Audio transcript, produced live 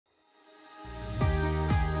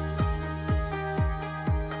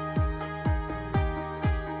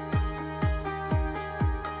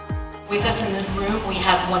With us in this room, we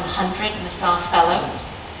have 100 Masa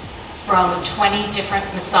Fellows from 20 different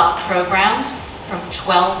Masa programs from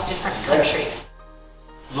 12 different countries.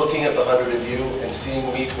 Looking at the 100 of you and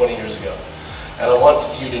seeing me 20 years ago. And I want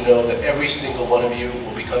you to know that every single one of you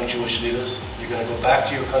will become Jewish leaders. You're going to go back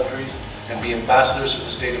to your countries and be ambassadors for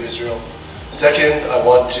the State of Israel. Second, I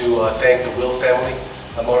want to thank the Wilf family.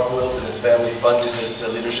 Mark Wilf and his family funded this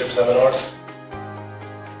leadership seminar.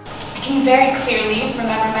 I can very clearly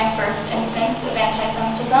remember my first instance of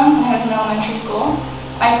anti-Semitism when I was in elementary school.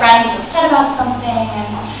 My friend was upset about something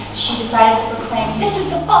and she decided to proclaim, "This is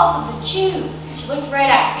the fault of the Jews." And she looked right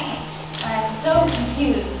at me. And I was so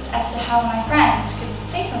confused as to how my friend could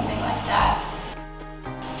say something like that.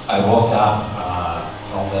 I woke up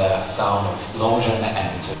from the sound of explosion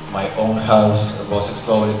and my own house was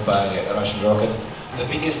exploded by a Russian rocket. The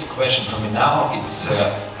biggest question for me now is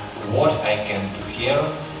what I can do here.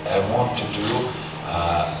 I want to do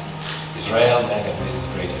Israel make a business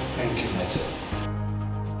greater. Thank you. Is message.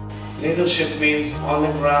 Leadership means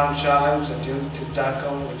on-the-ground challenge that you to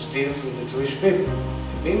tackle which deals with the Jewish people. It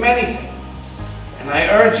can be many things. And I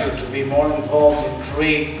urge you to be more involved,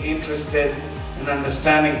 intrigued, interested in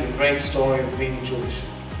understanding the great story of being Jewish.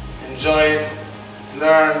 Enjoy it,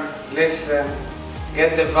 learn, listen,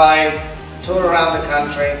 get the vibe, tour around the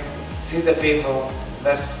country, see the people,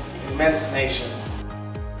 this immense nation.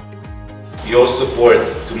 Your support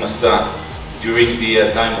to Masa during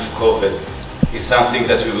the time of COVID is something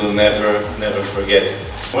that we will never forget.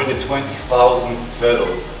 More than 20,000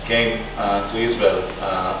 fellows came to Israel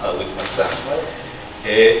with Masa.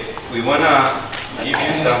 We want to give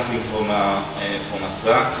you something from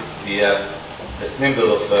Masa. It's the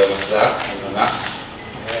symbol of Masa.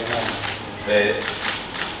 Very nice.